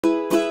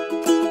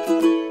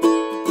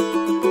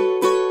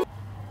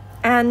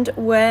And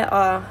we're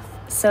off.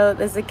 So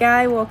there's a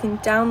guy walking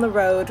down the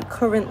road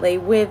currently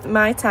with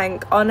my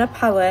tank on a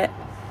pallet,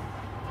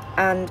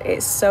 and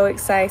it's so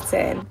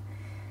exciting.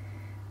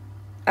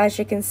 As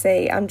you can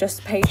see, I'm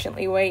just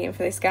patiently waiting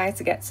for this guy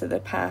to get to the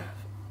path.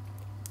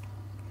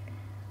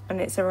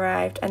 And it's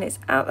arrived, and it's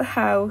at the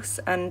house,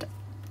 and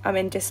I'm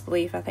in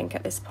disbelief, I think,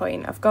 at this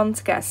point. I've gone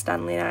to get a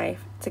Stanley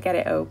knife to get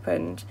it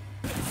opened.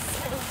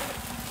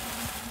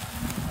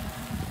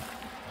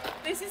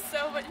 This is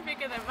so much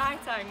bigger than my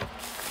tank.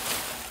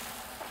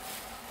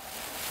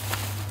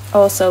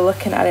 Also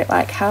looking at it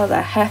like, how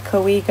the heck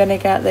are we gonna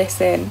get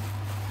this in?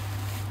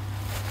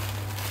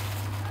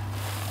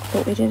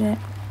 But we did it.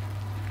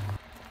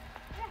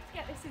 Yeah,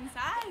 get this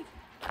inside.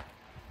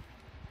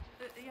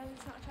 Yeah,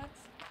 there's not a chance.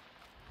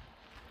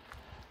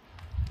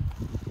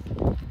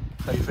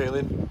 How you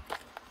feeling?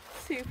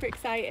 Super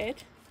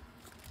excited.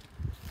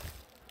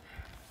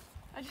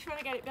 I just want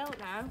to get it built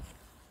now.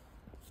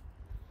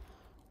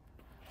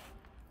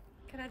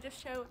 Can I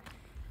just show?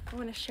 I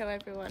want to show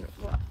everyone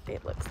what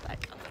it looks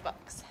like on the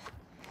box.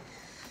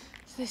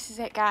 So this is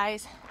it,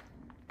 guys.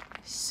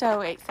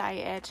 So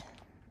excited.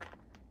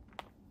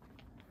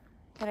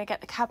 Gonna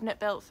get the cabinet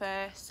built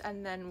first,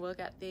 and then we'll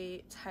get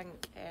the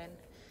tank in.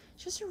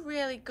 It's just a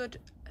really good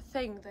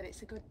thing that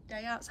it's a good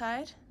day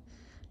outside.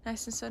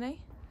 Nice and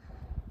sunny.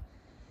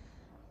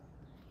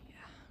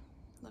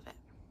 Love it.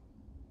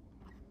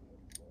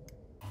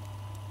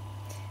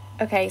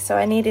 Okay, so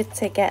I needed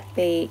to get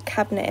the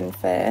cabinet in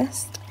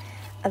first.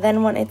 I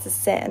then wanted to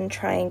sit and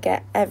try and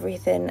get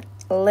everything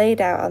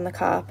laid out on the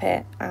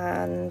carpet,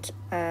 and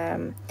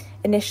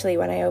initially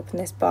when I opened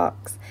this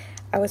box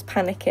I was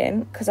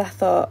panicking because I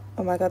thought,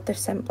 oh my god, they've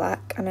sent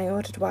black, and I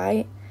ordered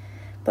white.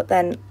 But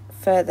then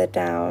further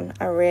down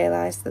I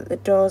realised that the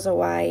doors are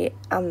white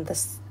and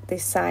the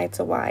sides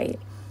are white,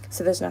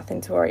 so there's nothing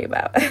to worry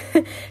about.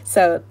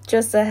 So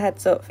just a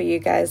heads up for you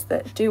guys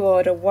that do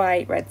order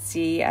white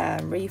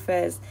Redsea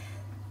Reefers,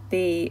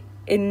 the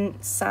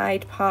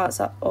inside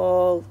parts are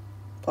all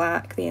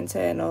black, the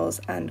internals,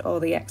 and all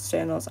the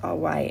externals are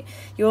white.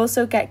 You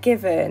also get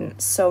given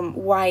some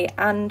white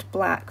and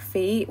black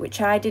feet, which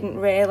I didn't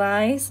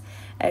realise,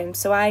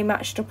 so I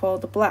matched up all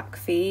the black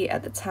feet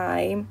at the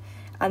time,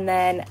 and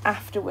then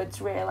afterwards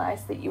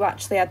realised that you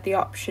actually had the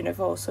option of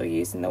also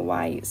using the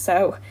white.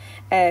 So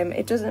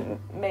it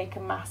doesn't make a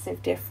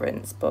massive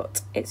difference,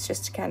 but it's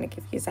just to kind of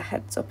give you a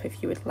heads up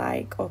if you would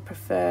like or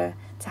prefer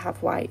to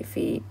have white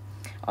feet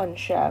on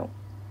show,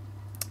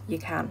 you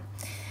can.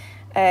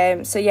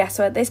 So yeah,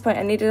 so at this point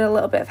I needed a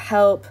little bit of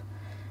help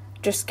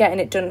just getting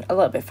it done a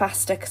little bit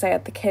faster, because I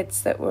had the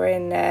kids that were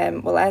in,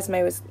 well,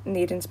 Esme was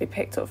needing to be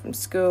picked up from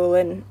school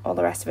and all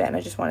the rest of it, and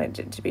I just wanted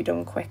it to be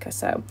done quicker.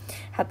 So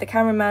had the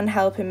cameraman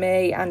helping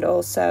me and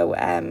also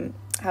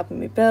helping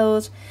me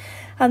build.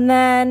 And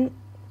then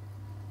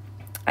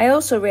I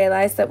also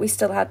realised that we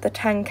still had the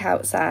tank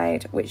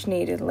outside, which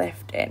needed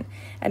lifting,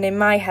 and in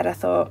my head I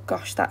thought,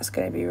 gosh, that's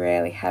going to be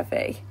really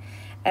heavy.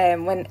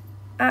 When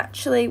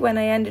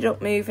I ended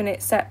up moving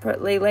it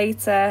separately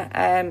later,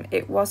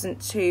 it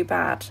wasn't too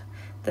bad.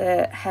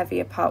 The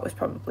heavier part was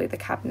probably the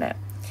cabinet.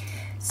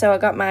 So I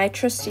got my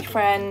trusty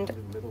friend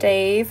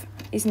Dave,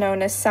 he's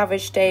known as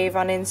Savage Dave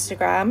on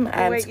Instagram,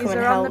 to come and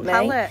help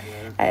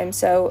me.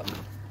 So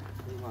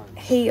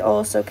he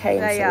also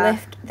came to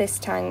lift this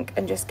tank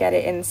and just get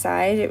it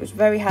inside. It was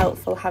very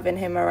helpful having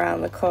him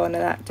around the corner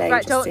that day,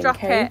 right, just in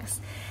case.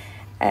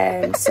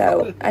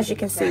 So as you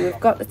can see, we've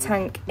got the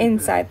tank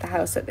inside the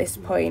house at this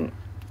point,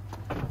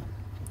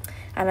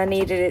 and I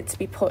needed it to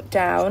be put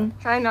down.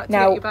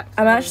 Now,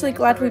 I'm actually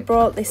glad we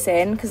brought this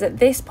in, because at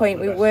this point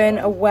we weren't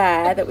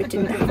aware that we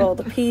didn't have all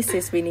the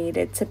pieces we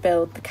needed to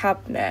build the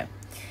cabinet.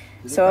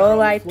 So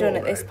all I'd done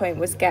at this point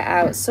was get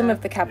out some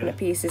of the cabinet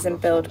pieces and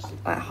build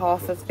like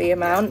half of the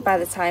amount by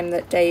the time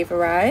that Dave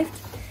arrived.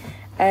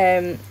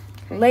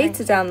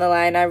 Later down the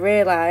line I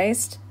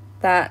realised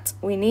that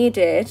we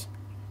needed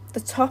the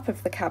top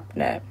of the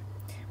cabinet,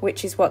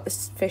 which is what the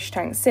fish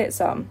tank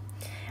sits on.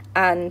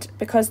 And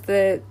because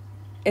the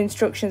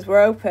instructions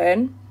were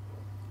open,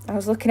 I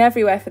was looking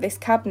everywhere for this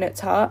cabinet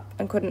top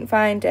and couldn't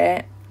find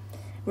it.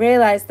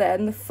 Realised that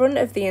in the front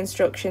of the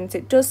instructions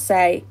it does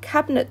say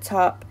cabinet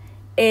top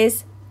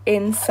is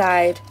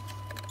inside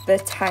the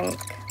tank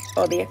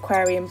or the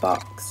aquarium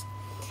box.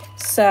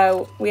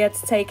 So we had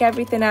to take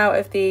everything out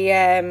of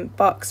the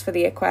box for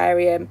the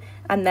aquarium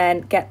and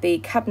then get the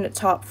cabinet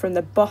top from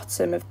the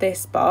bottom of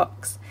this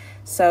box.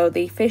 So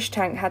the fish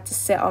tank had to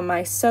sit on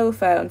my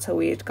sofa until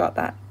we had got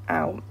that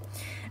out.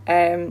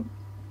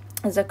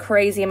 There's a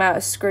crazy amount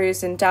of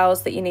screws and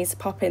dowels that you need to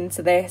pop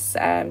into this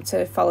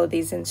to follow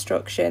these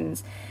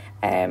instructions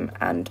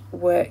and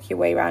work your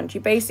way around.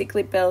 You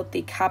basically build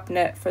the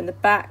cabinet from the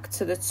back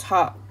to the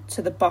top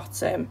to the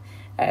bottom.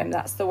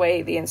 That's the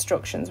way the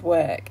instructions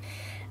work.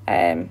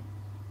 Yeah,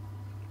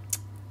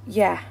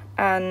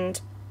 and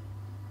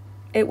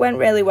it went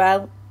really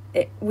well.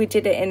 We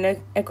did it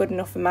in a good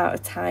enough amount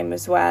of time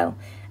as well.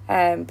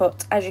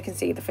 But as you can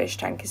see, the fish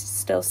tank is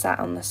still sat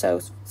on the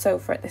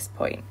sofa at this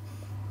point.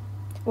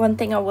 One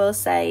thing I will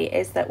say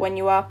is that when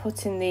you are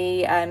putting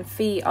the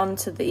feet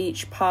onto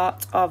each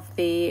part of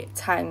the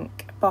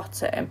tank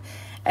bottom,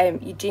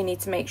 you do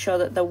need to make sure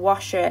that the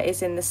washer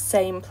is in the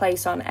same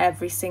place on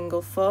every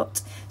single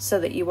foot, so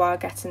that you are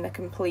getting the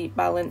complete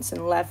balance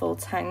and level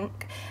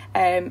tank.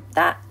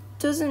 That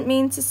doesn't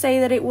mean to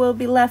say that it will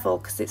be level,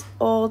 because it's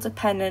all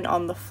dependent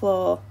on the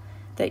floor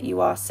that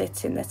you are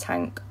sitting the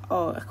tank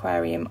or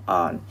aquarium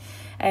on.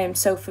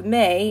 So for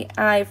me,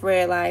 I've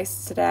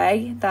realised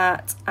today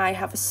that I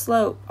have a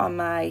slope on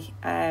my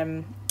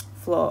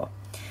floor,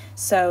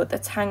 so the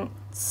tank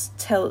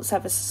tilts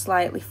ever so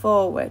slightly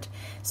forward.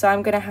 So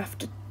I'm going to have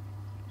to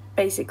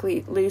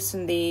basically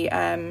loosen the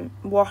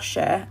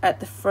washer at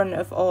the front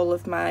of all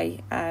of my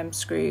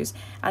screws,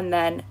 and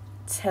then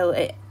tilt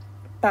it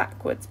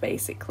backwards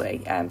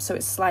basically, so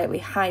it's slightly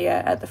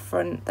higher at the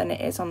front than it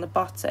is on the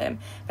bottom,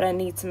 but I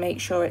need to make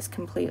sure it's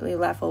completely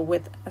level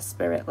with a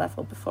spirit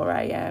level before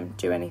I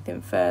do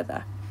anything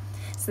further.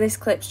 So this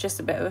clip's just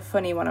a bit of a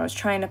funny one. I was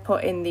trying to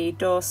put in the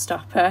door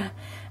stopper,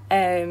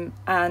 and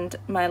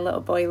my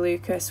little boy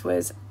Lucas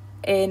was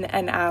in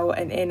and out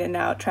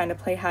trying to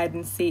play hide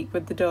and seek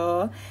with the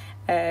door.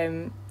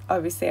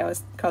 Obviously I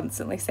was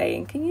constantly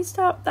saying, can you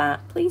stop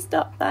that, please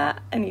stop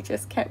that, and he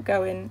just kept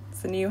going.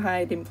 It's a new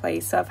hiding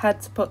place, so I've had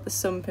to put the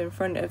sump in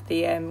front of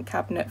the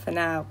cabinet for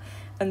now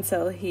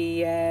until I've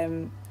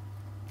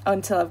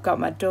got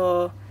my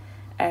door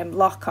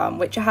lock on,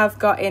 which I have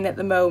got in at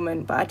the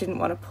moment, but I didn't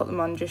want to put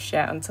them on just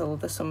yet until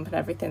the sump and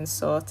everything's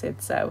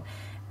sorted. So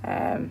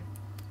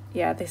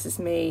yeah, this is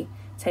me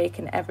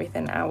taking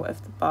everything out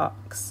of the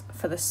box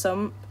for the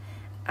sump.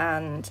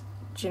 And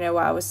do you know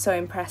what, I was so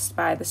impressed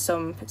by the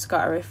sump. It's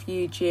got a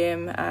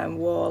refugium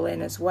wall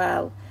in as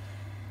well.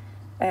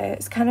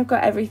 It's kind of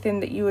got everything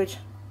that you would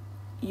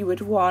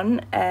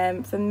want.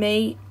 For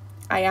me,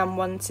 I am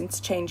wanting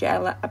to change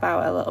it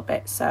about a little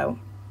bit, so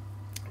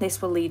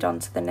this will lead on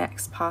to the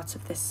next part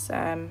of this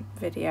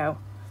video.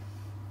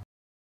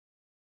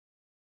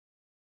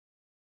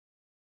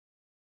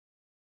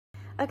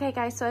 Okay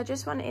guys, so I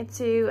just wanted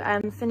to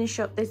finish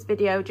up this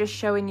video just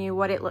showing you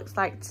what it looks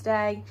like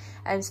today.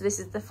 So this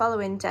is the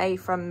following day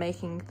from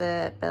making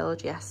the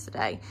build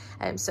yesterday.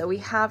 So we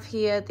have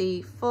here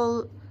the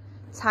full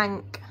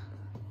tank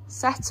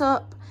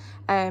setup.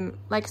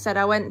 Like I said,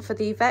 I went for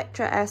the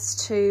Vectra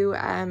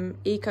S2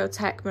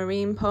 Ecotech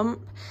marine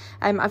pump.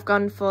 I've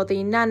gone for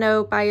the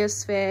Nano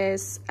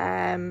Biospheres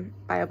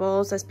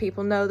Bioballs, as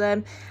people know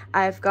them.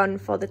 I've gone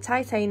for the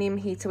titanium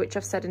heater, which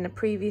I've said in a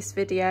previous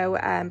video,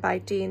 by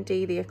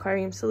D&D, the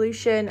aquarium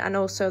solution, and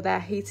also their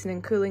heating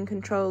and cooling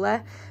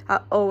controller. I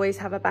always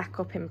have a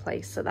backup in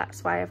place, so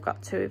that's why I've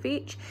got 2 of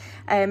each.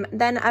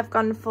 Then I've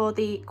gone for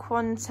the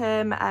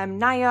Quantum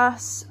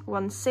Nyos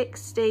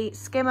 160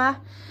 Skimmer.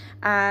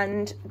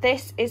 And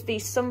this is the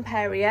sump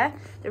area.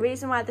 The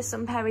reason why the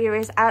sump area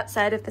is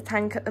outside of the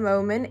tank at the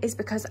moment is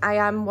because I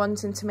am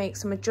wanting to make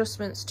some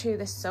adjustments to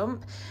this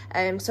sump.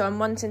 So I'm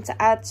wanting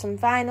to add some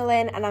vinyl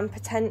in, and I'm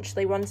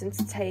potentially wanting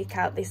to take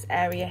out this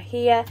area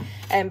here,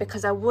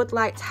 because I would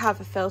like to have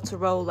a filter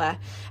roller.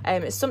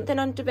 It's something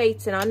I'm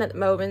debating on at the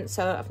moment,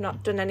 so I've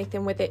not done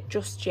anything with it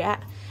just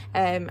yet.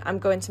 I'm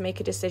going to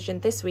make a decision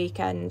this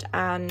weekend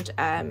and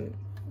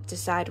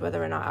decide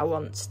whether or not I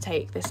want to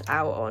take this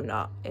out or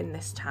not in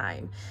this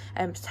time.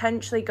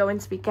 Potentially going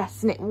to be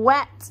getting it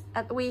wet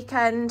at the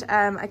weekend.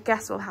 I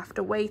guess we'll have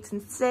to wait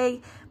and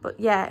see, but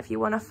yeah, if you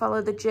want to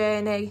follow the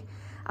journey,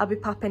 I'll be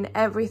popping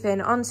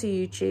everything onto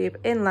YouTube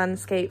in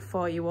landscape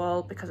for you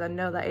all, because I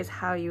know that is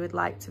how you would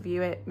like to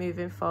view it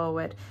moving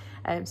forward.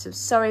 So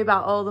sorry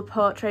about all the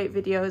portrait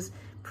videos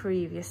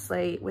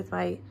previously with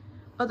my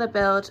other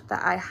build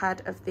that I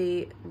had of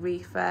the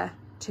Reefer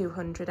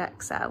 200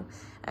 XL,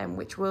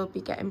 which will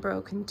be getting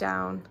broken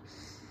down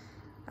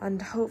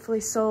and hopefully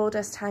sold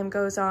as time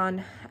goes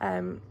on,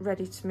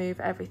 ready to move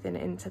everything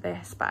into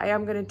this. But I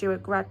am going to do a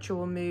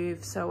gradual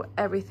move, so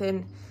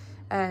everything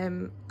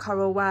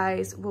coral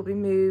wise will be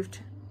moved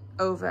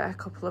over a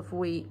couple of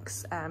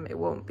weeks. It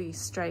won't be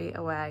straight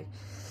away.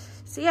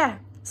 So yeah,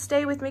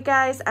 stay with me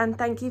guys, and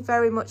thank you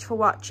very much for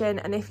watching,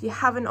 and if you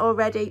haven't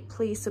already,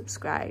 please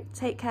subscribe.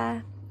 Take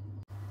care.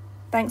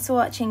 Thanks for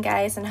watching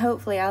guys, and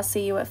hopefully I'll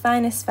see you at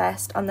Finest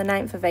Fest on the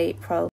 9th of April.